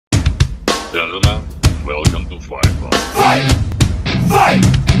Gentlemen, welcome to Fight Club. Fight! Fight!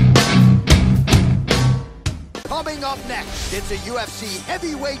 Coming up next, it's a UFC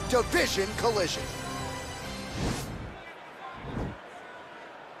heavyweight division collision.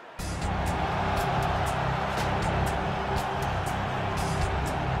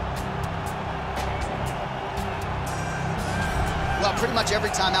 Well, pretty much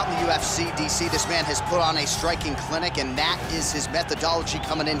every time out in the UFC, DC, this man has put on a striking clinic, and that is his methodology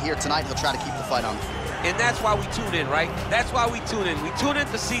coming in here tonight. He'll try to keep the fight on the field. And that's why we tune in, right? That's why we tune in. We tune in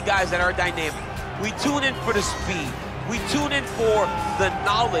to see guys that are dynamic. We tune in for the speed. We tune in for the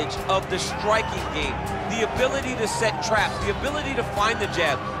knowledge of the striking game, the ability to set traps, the ability to find the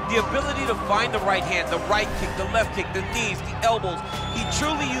jab, the ability to find the right hand, the right kick, the left kick, the knees, the elbows. He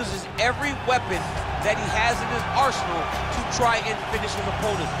truly uses every weapon that he has in his arsenal to try and finish his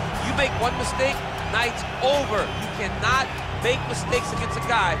opponent. You make one mistake, night's over. You cannot make mistakes against a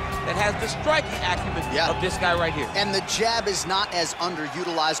guy that has the striking acumen of this guy right here. And the jab is not as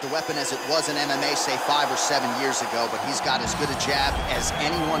underutilized a weapon as it was in MMA, say 5 or 7 years ago, but he's got as good a jab as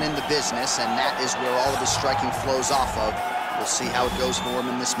anyone in the business, and that is where all of his striking flows off of. We'll see how it goes for him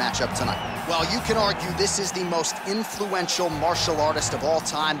in this matchup tonight. Well, you can argue this is the most influential martial artist of all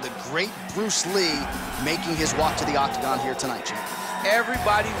time, the great Bruce Lee, making his walk to the octagon here tonight, champion.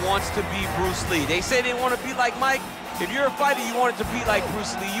 Everybody wants to be Bruce Lee. They say they want to be like Mike. If you're a fighter, you want it to be like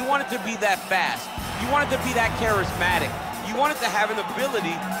Bruce Lee. You want it to be that fast. You want it to be that charismatic. You want it to have an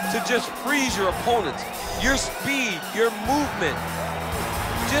ability to just freeze your opponents. Your speed, your movement,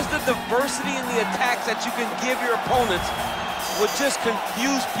 just the diversity in the attacks that you can give your opponents would just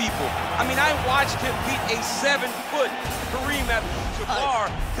confuse people. I mean, I watched him beat a 7-foot Kareem Abdul-Jabbar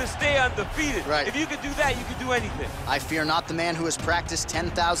to stay undefeated. Right. If you could do that, you could do anything. I fear not the man who has practiced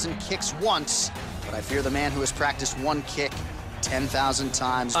 10,000 kicks once, but I fear the man who has practiced one kick 10,000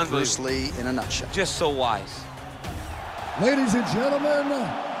 times. Bruce Lee in a nutshell. Just so wise. Ladies and gentlemen,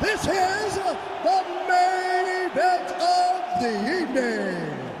 this is the main event of the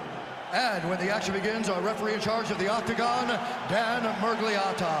evening. And when the action begins, our referee in charge of the octagon, Dan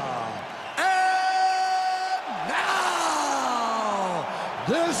Murgliata. And now,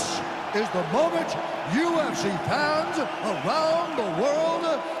 this is the moment UFC fans around the world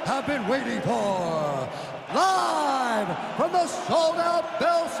have been waiting for. Live from the sold-out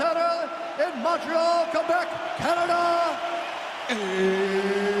Bell Center in Montreal, Quebec, Canada, it's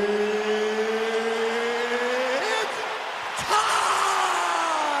time!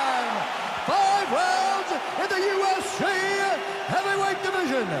 5 rounds in the UFC heavyweight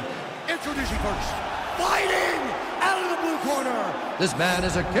division. Introducing first, fighting out of the blue corner. This man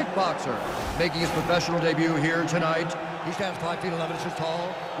is a kickboxer, making his professional debut here tonight. He stands 5 feet 11 inches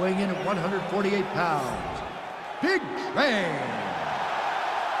tall, weighing in at 148 pounds. Big Train.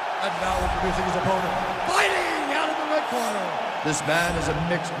 And now introducing his opponent, fighting out of the red corner. This man is a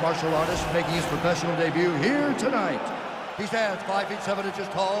mixed martial artist, making his professional debut here tonight. He stands 5 feet 7 inches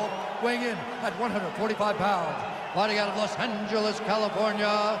tall, weighing in at 145 pounds. Fighting out of Los Angeles,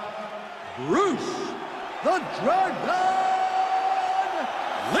 California, Bruce the Dragon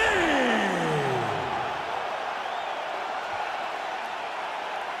Lee!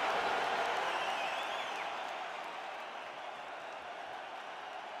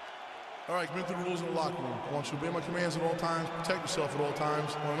 All right, commit to the rules in the locker room. I want you to obey my commands at all times, protect yourself at all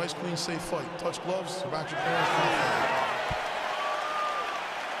times. I want a nice, clean, safe fight. Touch gloves, back your corners, front fight.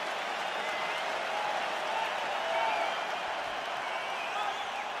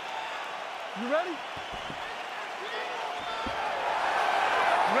 You ready?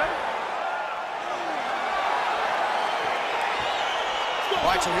 You ready? All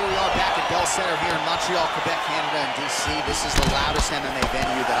right, so here we are back at Bell Center here in Montreal, Quebec, Canada, and DC. This is the loudest MMA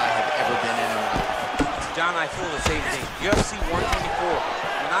venue that I have ever been in my life. John, I feel the same thing. UFC 124.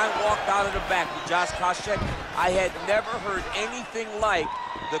 When I walked out of the back with Josh Koscheck, I had never heard anything like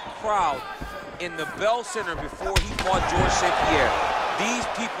the crowd in the Bell Center before he fought George St. Pierre. These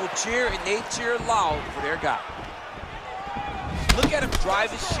people cheer, and they cheer loud for their guy. Look at him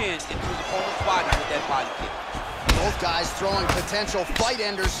drive his shin into his opponent's body with that body kick. Both guys throwing potential fight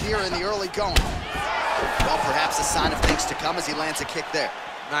enders here in the early going. Well, perhaps a sign of things to come as he lands a kick there.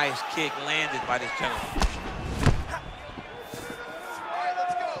 Nice kick landed by this gentleman. All right,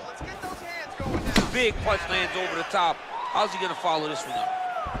 let's go. Let's get those hands going now. Big punch lands over the top. How's he gonna follow this one up?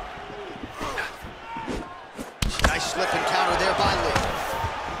 Nice slip and counter there by Lee.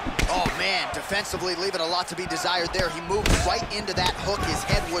 Oh, man, defensively leaving a lot to be desired there. He moved right into that hook. His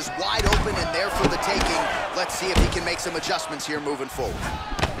head was wide open and there for the taking. Let's see if he can make some adjustments here moving forward.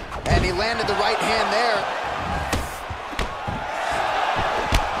 And he landed the right hand there.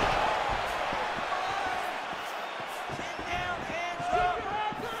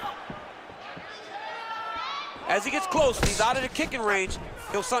 As he gets close, he's out of the kicking range,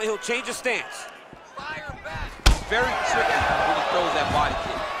 he'll change his stance. Very tricky when he throws that body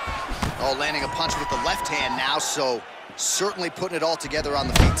kick. Oh, landing a punch with the left hand now, so certainly putting it all together on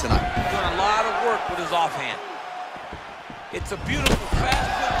the feet tonight. Doing a lot of work with his offhand. It's a beautiful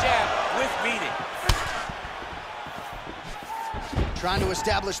fast foot jab with meaning. Trying to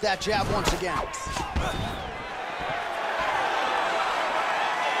establish that jab once again.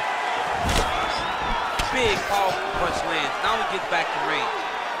 Big, powerful punch lands. Now he gets back to range.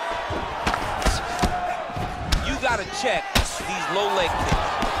 You gotta check these low leg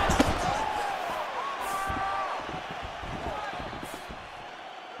kicks.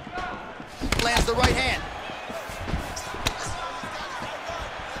 Lands the right hand.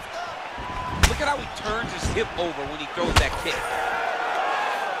 Look at how he turns his hip over when he throws that kick.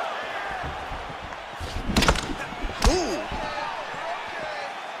 Ooh.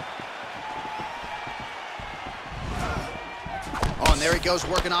 Oh, and there he goes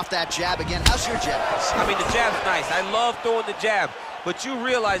working off that jab again. How's your jab? I mean, the jab's nice. I love throwing the jab, but you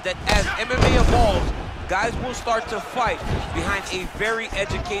realize that as MMA evolves, guys will start to fight behind a very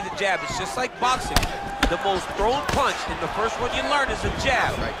educated jab. It's just like boxing. The most thrown punch, and the first one you learn is a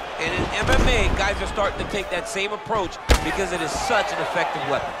jab. Right. And in MMA, guys are starting to take that same approach because it is such an effective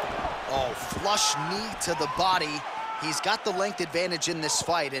weapon. Oh, flush knee to the body. He's got the length advantage in this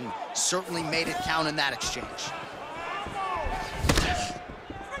fight and certainly made it count in that exchange.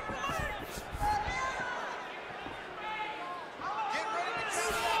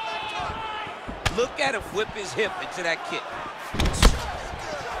 Look at him whip his hip into that kick.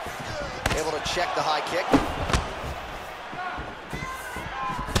 Able to check the high kick.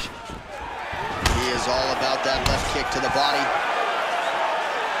 He is all about that left kick to the body.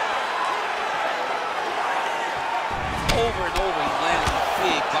 Over and over, he's landing a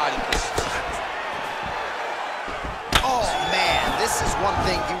big body kick. Oh, man, this is one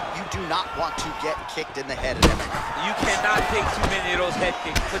thing you do not want to get kicked in the head at MMA. You cannot take too many of those head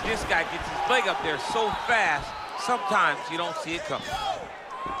kicks, but this guy gets his leg up there so fast, sometimes you don't see it coming.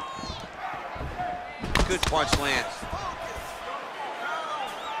 Good punch lands.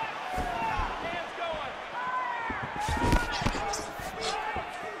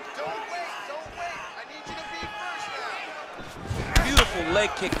 Don't wait. I need you to be first now. Beautiful leg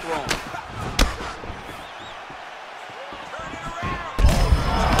kick thrown.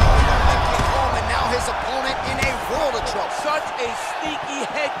 His opponent in a world of trouble. Such a sneaky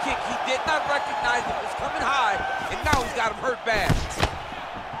head kick. He did not recognize it was coming high, and now he's got him hurt bad.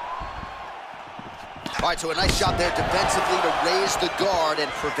 All right, so a nice shot there defensively to raise the guard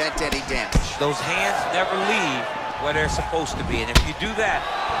and prevent any damage. Those hands never leave where they're supposed to be, and if you do that,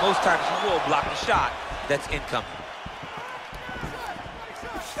 most times you will block a shot that's incoming.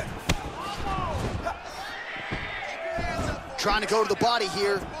 Trying to go to the body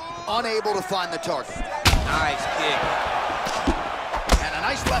here. Unable to find the target. Nice kick. And a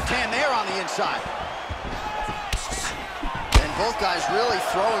nice left hand there on the inside. And both guys really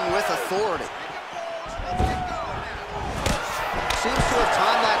throwing with authority. Seems to have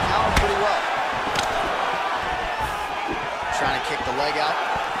timed that counter pretty well. Trying to kick the leg out.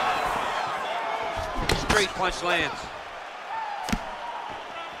 Straight punch lands.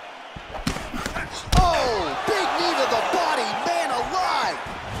 Oh, big knee to the body, man alive.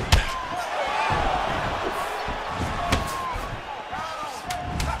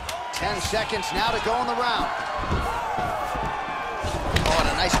 10 seconds now to go in the round. Oh,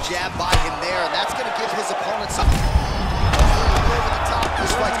 and a nice jab by him there, and that's going to give his opponent something over the top. This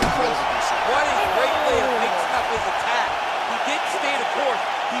fight's going to be over. What a great way of mixing up his attack. He didn't stay the course.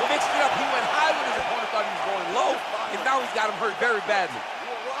 He mixed it up. He went high when his opponent thought he was going low, and now he's got him hurt very badly.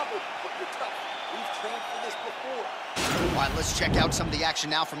 All right, let's check out some of the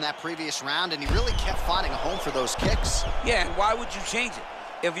action now from that previous round, and he really kept finding a home for those kicks. Yeah, and why would you change it?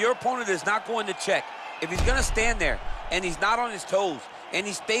 If your opponent is not going to check, if he's going to stand there and he's not on his toes and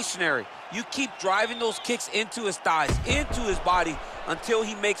he's stationary, you keep driving those kicks into his thighs, into his body until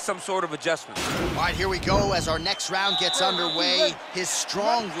he makes some sort of adjustment. All right, here we go as our next round gets underway. His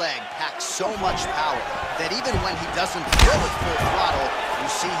strong leg packs so much power that even when he doesn't throw it full throttle, you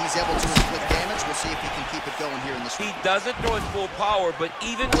see he's able to inflict damage. We'll see if he can keep it going here in this round. He doesn't throw it full power, but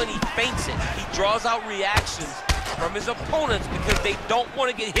even when he feints it, he draws out reactions from his opponents because they don't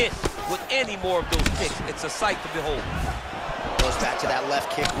want to get hit with any more of those kicks. It's a sight to behold. Goes back to that left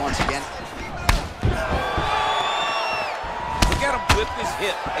kick once again. Look at him whip his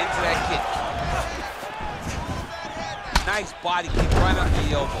hip into that kick. Nice body kick right under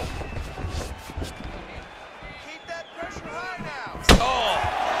the elbow. Keep that pressure high now. Oh!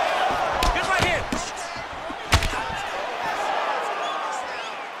 Good right hand.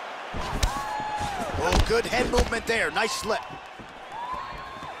 there, nice slip.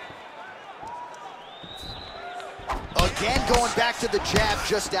 Again, going back to the jab,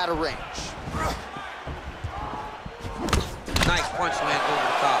 just out of range. Nice punch lands over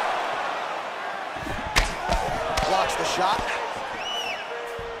the top. Blocks the shot.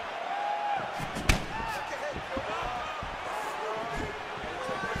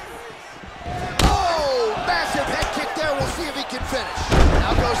 Oh, massive head kick there. We'll see if he can finish.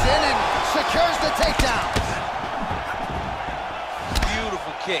 Now goes in and secures the takedown.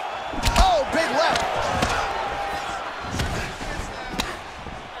 Beautiful kick. Oh, big left.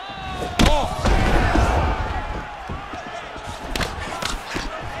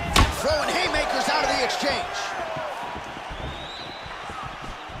 Throwing haymakers out of the exchange.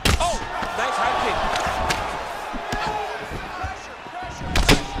 Oh, nice high kick.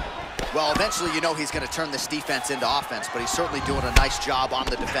 Well, eventually you know he's going to turn this defense into offense, but he's certainly doing a nice job on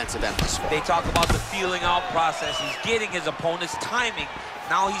the defensive end this They talk about the feeling out process. He's getting his opponent's timing.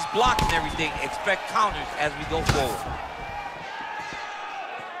 Now he's blocking everything. Expect counters as we go forward.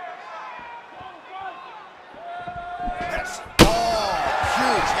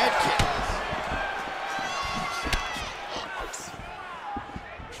 Huge head kick.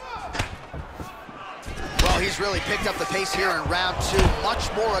 Well, he's really picked up the pace here in round 2.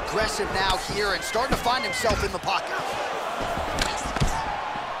 Much more aggressive now here and starting to find himself in the pocket.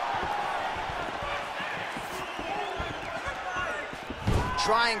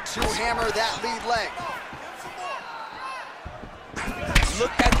 Trying to hammer that lead leg.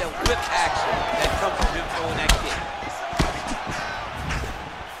 Look at the whip action that comes from him throwing that kick.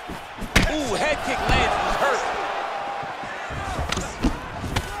 Ooh, head kick lands, he's hurt.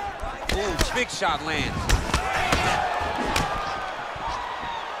 Ooh, big shot lands.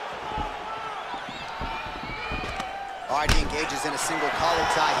 All right, he engages in a single collar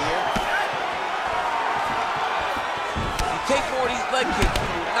tie here. You take more of these leg kicks, you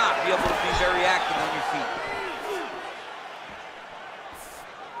will not be able to be very active on your feet.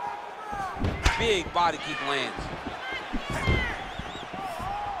 Big body kick lands.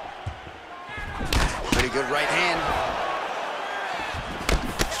 Pretty good right hand.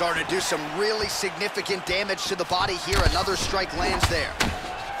 Starting to do some really significant damage to the body here. Another strike lands there.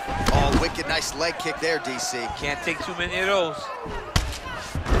 Oh, wicked nice leg kick there, DC. Can't take too many of those.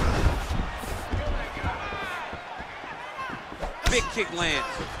 Big kick lands.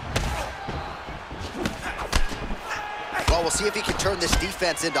 Well, we'll see if he can turn this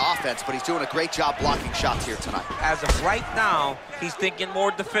defense into offense, but he's doing a great job blocking shots here tonight. As of right now, he's thinking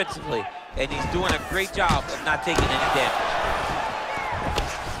more defensively, and he's doing a great job of not taking any damage.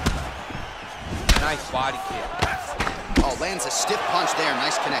 Nice body kick. Oh, lands a stiff punch there.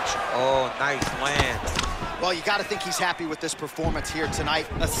 Nice connection. Oh, nice land. Well, you got to think he's happy with this performance here tonight.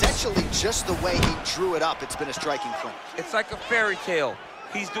 Essentially, just the way he drew it up, it's been a striking clinic. It's like a fairy tale.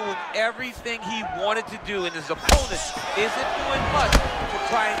 He's doing everything he wanted to do, and his opponent isn't doing much to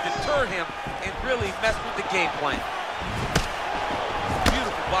try and deter him and really mess with the game plan.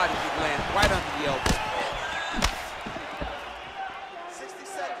 Beautiful body kick lands right under the elbow. 60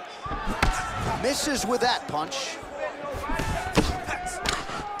 seconds. Misses with that punch.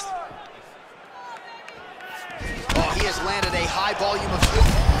 Oh, he has landed a high volume of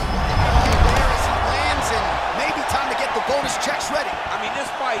there as he lands, and maybe time to get the bonus checks ready. I mean, this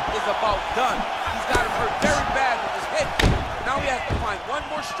fight is about done. He's got him hurt very bad with his head kick. Now he has to find one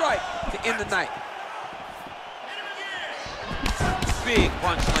more strike to end the night. Big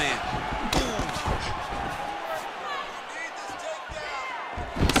punch land.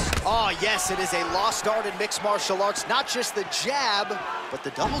 Oh, yes, it is a lost art in mixed martial arts. Not just the jab, but the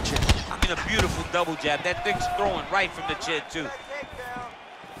double jab. I mean, a beautiful double jab. That thing's throwing right from the chin, too.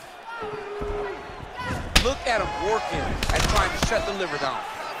 Look at him working at trying to shut the liver down.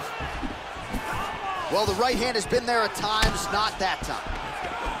 Well, the right hand has been there at times, not that time.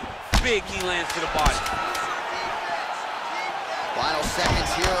 Big knee lands to the body. Final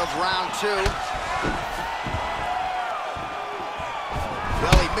seconds here of round 2.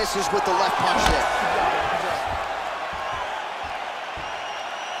 Well, he misses with the left punch there.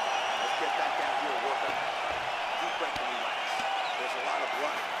 Let's get back down here and work on it. Deep breath and relax. There's a lot of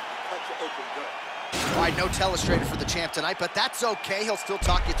blood. Cut you open good. All right, no telestrator for the champ tonight, but that's okay. He'll still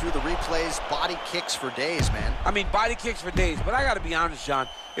talk you through the replays. Body kicks for days, man. I mean, body kicks for days, but I got to be honest, John.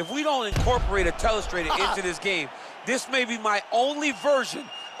 If we don't incorporate a telestrator into this game, this may be my only version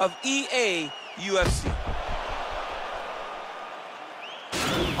of EA UFC.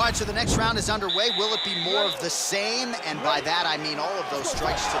 All right, so the next round is underway. Will it be more of the same? And by that, I mean all of those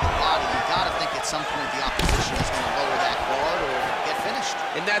strikes to the body. You got to think at some point the opposition is going to lower that guard or get finished.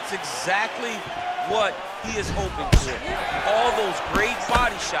 And that's exactly what he is hoping for. All those great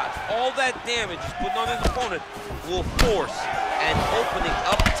body shots, all that damage he's putting on his opponent will force an opening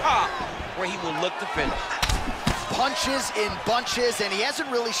up top where he will look to finish. Punches in bunches, and he hasn't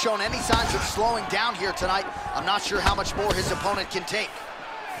really shown any signs of slowing down here tonight. I'm not sure how much more his opponent can take.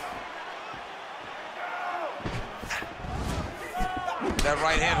 That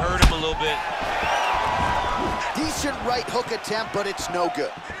right hand hurt him a little bit. Decent right hook attempt, but it's no good.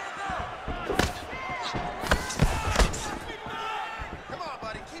 Come on,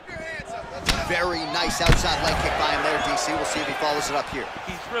 buddy. Keep your hands up. Very nice outside leg kick by him there, DC. We'll see if he follows it up here.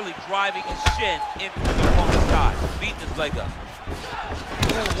 He's really driving his shin into the opponent's thigh, beating his leg up.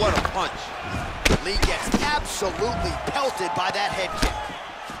 Ooh, what a punch. Lee gets absolutely pelted by that head kick.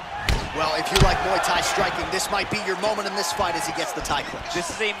 Well, if you like Muay Thai striking, this might be your moment in this fight as he gets the Thai clinch. This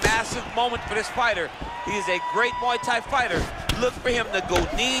is a massive moment for this fighter. He is a great Muay Thai fighter. Look for him to go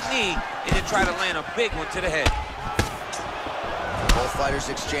knee-knee and then try to land a big one to the head. Both fighters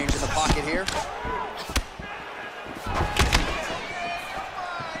exchange in the pocket here.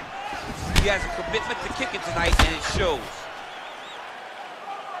 He has a commitment to kicking tonight, and it shows.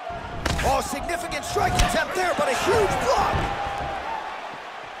 Oh, significant strike attempt there, but a huge block.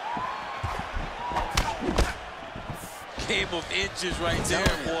 Game of inches right there,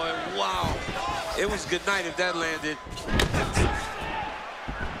 boy. Wow. It was good night if that landed.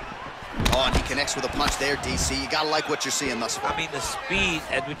 Oh, and he connects with a punch there, DC. You gotta like what you're seeing thus far. I mean, the speed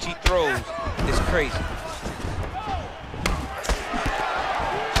at which he throws is crazy.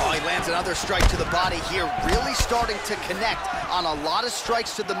 Oh, he lands another strike to the body here, really starting to connect on a lot of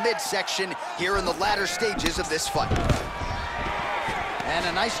strikes to the midsection here in the latter stages of this fight. And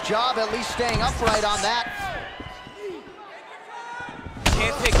a nice job at least staying upright on that.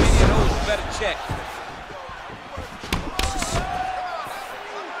 Can't take any of those, you better check.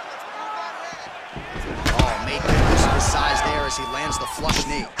 Oh, made good use of his size there as he lands the flush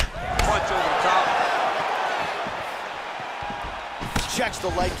knee. Punch over the top. Checks the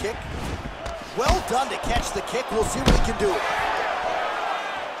leg kick. Well done to catch the kick. We'll see what he can do.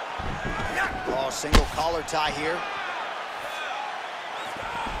 Oh, single collar tie here.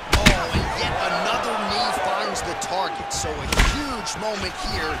 Oh, and yet another knee finds the target. So a huge moment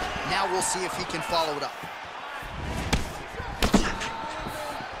here. Now we'll see if he can follow it up.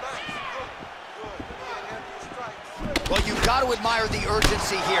 Well, you've got to admire the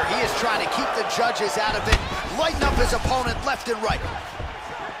urgency here. He is trying to keep the judges out of it, lighten up his opponent left and right.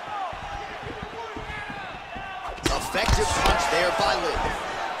 Effective punch there by Lee.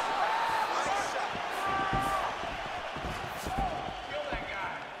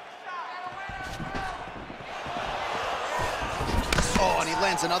 Oh, and he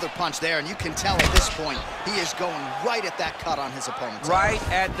lands another punch there, and you can tell at this point, he is going right at that cut on his opponent's eye.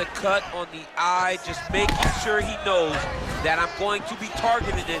 Right at the cut on the eye, just making sure he knows that I'm going to be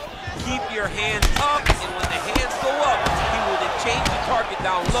targeting it. Keep your hands up, and when the hands go up, he will then change the target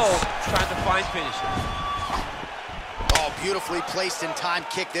down low, trying to find finishes. Oh, beautifully placed in time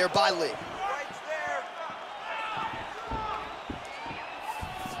kick there by Lee.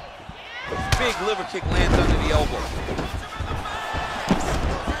 Big liver kick lands under the elbow.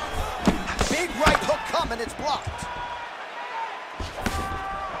 Big right hook coming, it's blocked.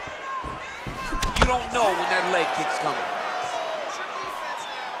 You don't know when that leg kick's coming.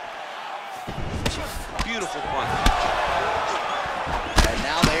 Beautiful punch. And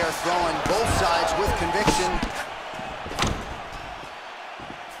now they are throwing both sides with conviction.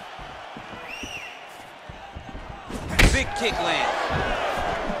 Big kick land.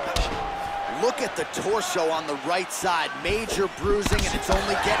 Look at the torso on the right side. Major bruising, and it's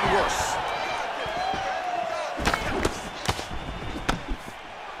only getting worse.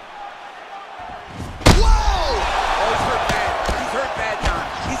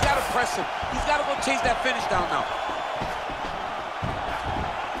 He's got to go chase that finish down now.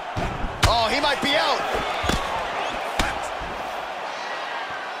 Oh, he might be out.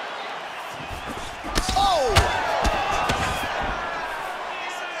 Oh!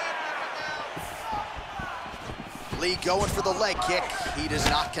 Lee going for the leg kick. He does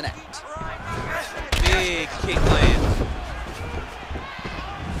not connect. Big kick land.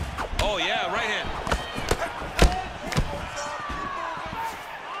 Oh, yeah, right hand.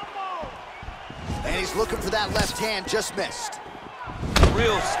 And he's looking for that left hand, just missed.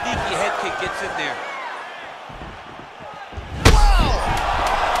 Real sneaky head kick gets in there. Wow!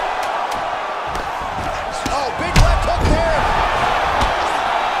 Oh, big left hook there.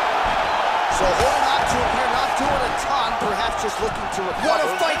 So holding on to him here, not doing a ton, perhaps just looking to recover. What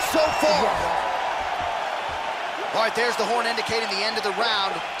a fight so far! All right, there's the horn indicating the end of the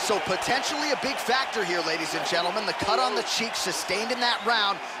round. So potentially a big factor here, ladies and gentlemen. The cut on the cheek sustained in that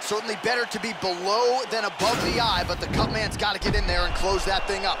round. Certainly better to be below than above the eye, but the cut man's got to get in there and close that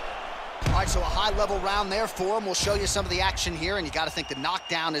thing up. All right, so a high-level round there for him. We'll show you some of the action here, and you got to think the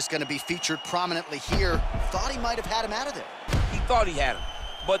knockdown is going to be featured prominently here. Thought he might have had him out of there. He thought he had him,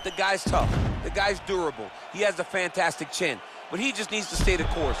 but the guy's tough. The guy's durable. He has a fantastic chin, but he just needs to stay the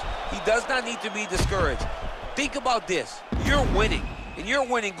course. He does not need to be discouraged. Think about this. You're winning, and you're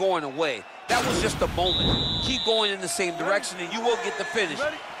winning going away. That was just a moment. Keep going in the same direction, and you will get the finish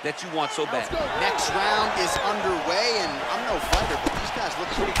that you want so bad. Next round is underway, and I'm no fighter, but these guys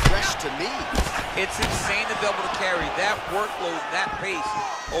look pretty fresh to me. It's insane to be able to carry that workload, that pace,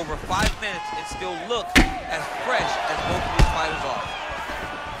 over 5 minutes and still look as fresh as both of these fighters are.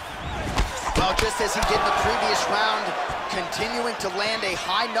 Well, just as he did in the previous round, continuing to land a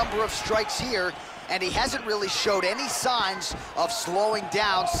high number of strikes here, and he hasn't really showed any signs of slowing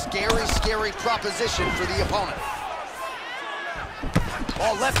down. Scary, scary proposition for the opponent.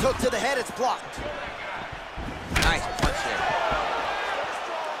 Oh, left hook to the head, it's blocked. Nice punch there.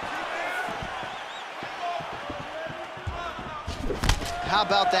 How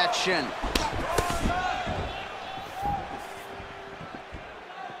about that shin?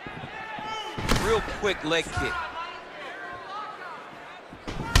 Real quick leg kick.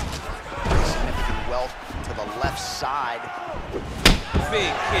 Significant welt to the left side.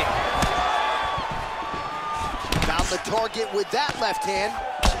 Big kick. Found the target with that left hand.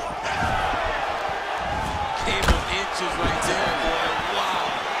 Came on inches right there, boy.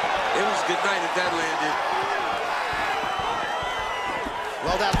 Wow. It was good night if that landed.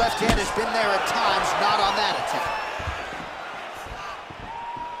 Well, that left hand has been there at times, not on that attempt.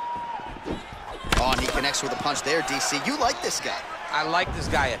 Oh, and he connects with a punch there, DC. You like this guy. I like this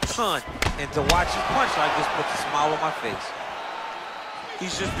guy a ton, and to watch him punch like this puts a smile on my face.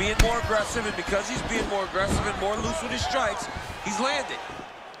 He's just being more aggressive, and because he's being more aggressive and more loose with his strikes, he's landing.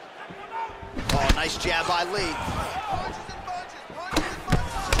 Oh, nice jab by Lee.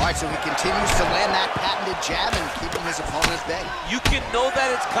 All right, so he continues to land that patented jab and keeping his opponent at bay. You can know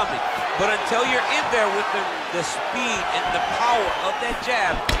that it's coming, but until you're in there with the speed and the power of that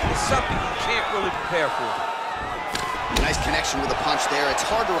jab, it's something you can't really prepare for. Nice connection with a punch there. It's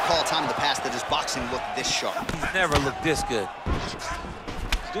hard to recall a time in the past that his boxing looked this sharp. He's never looked this good. He's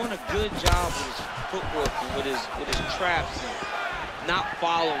doing a good job with his footwork and with his traps and not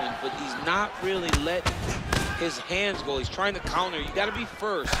following, but he's not really letting his hands go. He's trying to counter. You got to be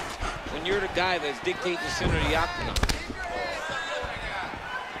first when you're the guy that's dictating the center of the octagon.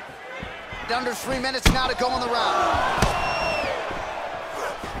 Under 3 minutes now to go in the round.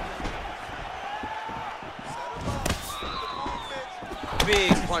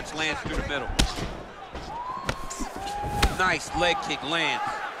 Big punch lands through the middle. Nice leg kick lands.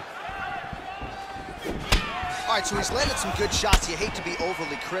 All right, so he's landed some good shots. You hate to be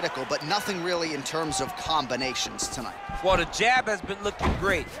overly critical, but nothing really in terms of combinations tonight. Well, the jab has been looking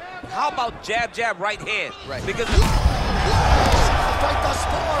great. How about jab, jab, right hand? Right. Because Fight thus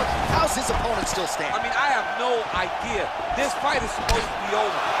far. How's his opponent still standing? I mean, I have no idea. This fight is supposed to be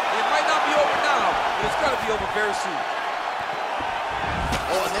over. And it might not be over now, but it's going to be over very soon.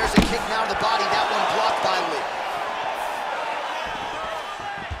 Oh, and there's a kick now to the body. That one blocked by Lee.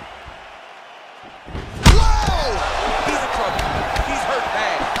 Whoa! He's in trouble. He's hurt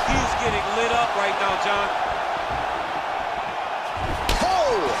bad. He's getting lit up right now, John.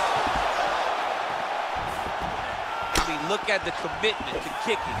 Oh! I mean, look at the commitment to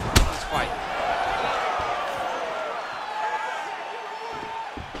kicking in this fight.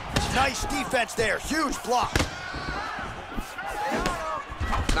 Nice defense there. Huge block.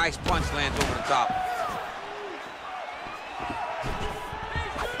 Nice punch lands over the top.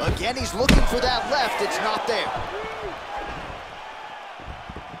 Again, he's looking for that left. It's not there.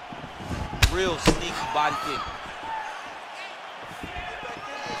 Real sneaky body kick.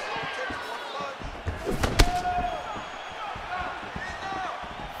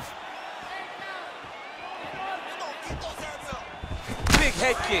 Big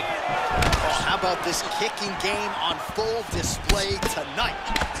head kick. Oh, how about this kicking game on full display tonight?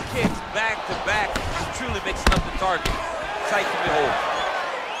 Kicks back to back. He truly mixing up the target. Tight to behold.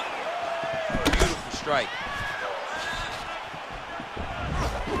 Beautiful strike.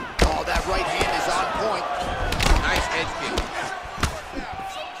 Oh, that right hand is on point. Nice head kick.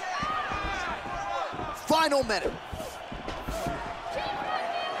 Final minute.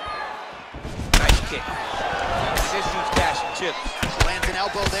 Nice kick. This dude's cashing chips. Lands an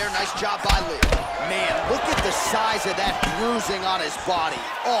elbow there. Nice job by Lee. Man, look at the size of that bruising on his body.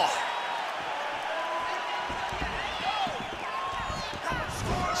 Oh.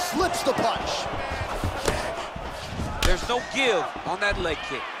 flips the punch. There's no give on that leg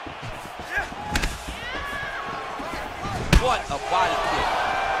kick. What a body kick.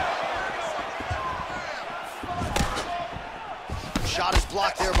 Shot is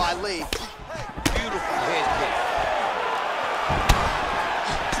blocked there by Lee. Beautiful head kick.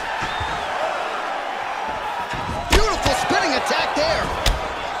 Beautiful spinning attack there.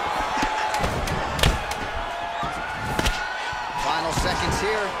 Final seconds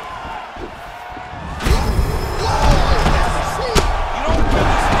here. You don't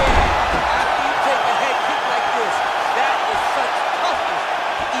really stand after you take a head kick like this. That is such toughness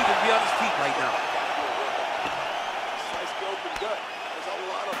to even be on his feet right now.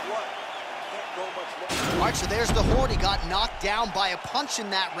 All right, so there's the Horde. He got knocked down by a punch in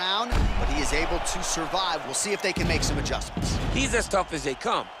that round, but he is able to survive. We'll see if they can make some adjustments. He's as tough as they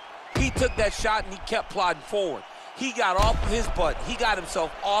come. He took that shot and he kept plodding forward. He got off of his butt. He got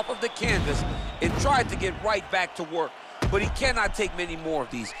himself off of the canvas and tried to get right back to work. But he cannot take many more of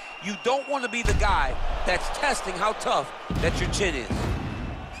these. You don't want to be the guy that's testing how tough that your chin is.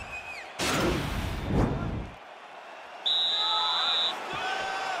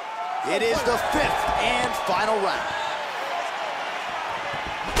 It is the 5th and final round.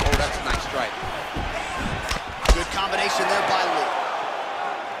 Oh, that's a nice strike. Good combination there by Lee.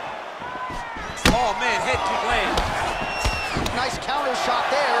 Oh, man, head kick lands. Nice counter shot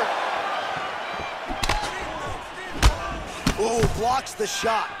there. Oh, blocks the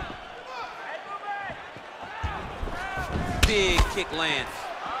shot. Big kick lands.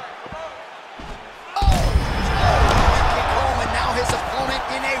 His opponent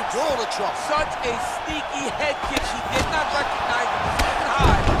in a world of trouble. Such a sneaky head kick. He did not recognize it was even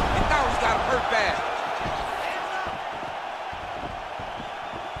high, and now he's got him hurt bad.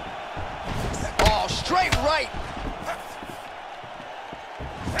 Oh, straight right.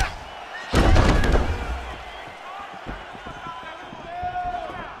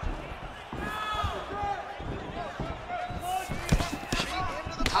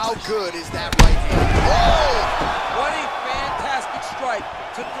 How good is that right hand? Oh! What a fantastic strike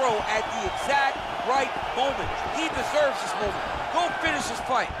to throw at the exact right moment. He deserves this moment. Go finish his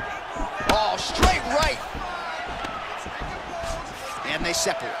fight. Oh, straight right. And they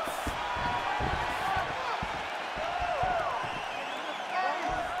separate.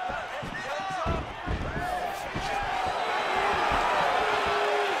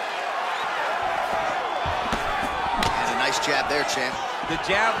 And a nice jab there, champ. The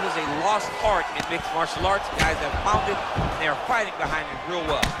jab was a lost art in mixed martial arts. Guys have found it, and they are fighting behind it real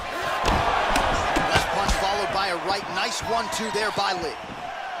well. Left punch followed by a right. Nice 1-2 there by Lee.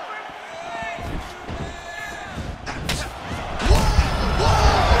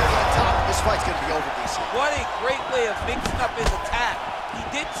 This fight's going to be over, DC. What a great way of mixing up his attack. He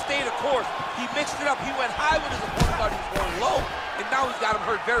didn't stay the course. He mixed it up. He went high when his opponent thought he was going low, and now he's got him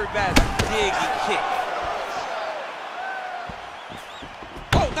hurt very bad. Digging kick.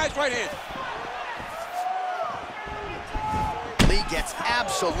 Nice right hand. Lee gets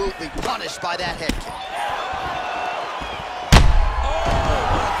absolutely punished by that head kick. Oh,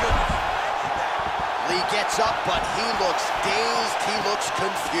 my goodness. Lee gets up, but he looks dazed. He looks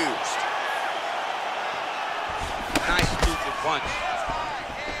confused. Nice stupid punch.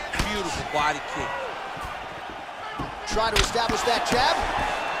 Beautiful body kick. Try to establish that jab.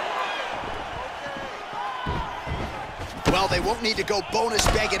 Well, they won't need to go bonus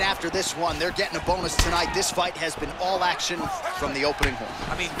begging after this one. They're getting a bonus tonight. This fight has been all action from the opening horn.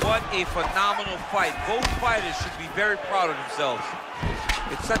 I mean, what a phenomenal fight. Both fighters should be very proud of themselves.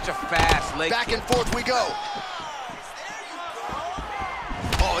 It's such a fast leg Back kick. and forth we go.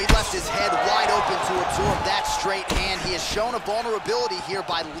 Oh, he left his head wide open to absorb that straight hand. He has shown a vulnerability here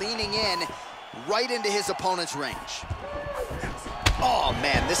by leaning in right into his opponent's range. Oh,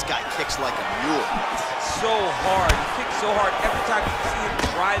 man, this guy kicks like a mule. So hard. He kicks so hard every time you see him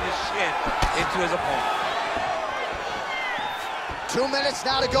drive his shin into his opponent. 2 minutes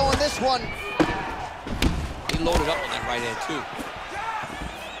now to go in this one. He loaded up on that right hand, too.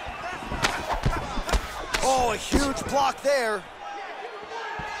 Oh, a huge block there.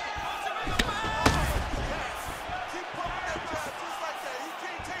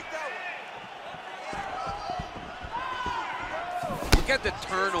 Look at the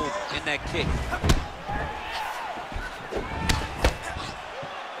turnover in that kick.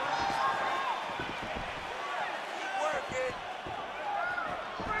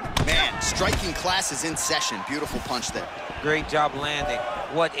 Man, striking class is in session. Beautiful punch there. Great job landing.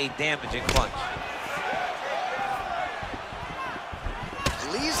 What a damaging punch.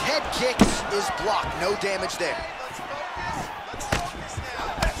 Lee's head kicks is blocked. No damage there.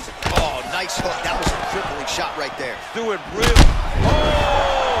 Nice hook. That was a crippling shot right there. Do it real. Oh!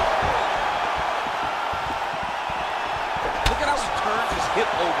 Look at how he turns his hip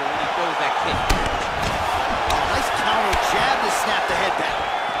over when he throws that kick. Oh, nice counter jab to snap the head back.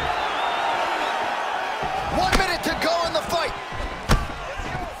 1 minute to go in the fight.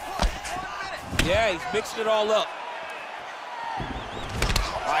 Yeah, he's mixed it all up.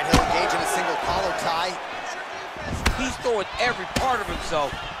 All right, he'll engage in a single collar tie. He's throwing every part of himself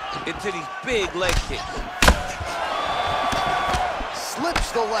into these big leg kicks.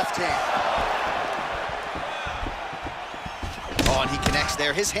 Slips the left hand. Oh, and he connects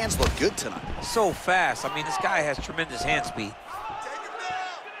there. His hands look good tonight. So fast. I mean, this guy has tremendous hand speed.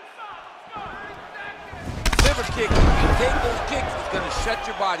 Liver kick, if you take those kicks, it's going to shut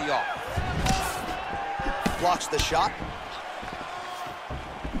your body off. Blocks the shot.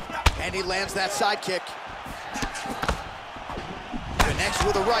 And he lands that side kick. Connects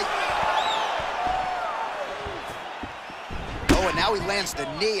with a right. Oh, and now he lands the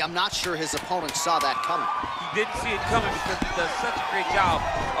knee. I'm not sure his opponent saw that coming. He didn't see it coming because he does such a great job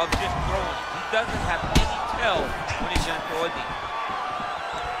of just throwing. He doesn't have any tell when he's going to throw a knee.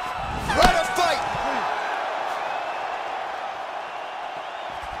 What a fight!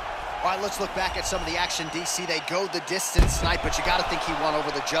 All right, let's look back at some of the action, DC. They go the distance tonight, but you got to think he won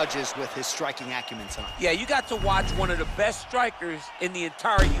over the judges with his striking acumen tonight. Yeah, you got to watch one of the best strikers in the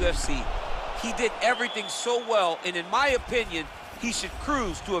entire UFC. He did everything so well, and in my opinion, he should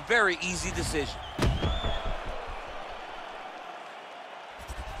cruise to a very easy decision.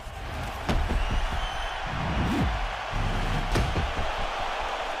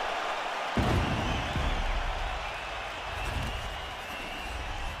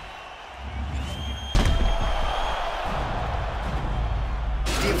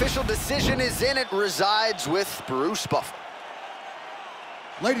 The official decision is in. It resides with Bruce Buffer.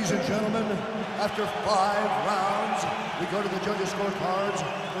 Ladies and gentlemen, after 5 rounds, we go to the judges' scorecards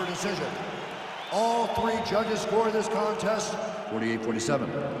for a decision. All 3 judges score this contest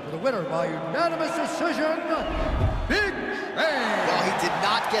 48-47. For the winner by unanimous decision, Big Kane. Well, he did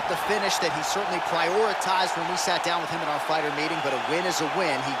not get the finish that he certainly prioritized when we sat down with him in our fighter meeting, but a win is a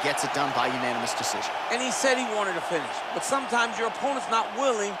win. He gets it done by unanimous decision. And he said he wanted to finish, but sometimes your opponent's not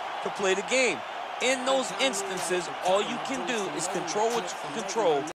willing to play the game. In those instances, all you can do is control what you can control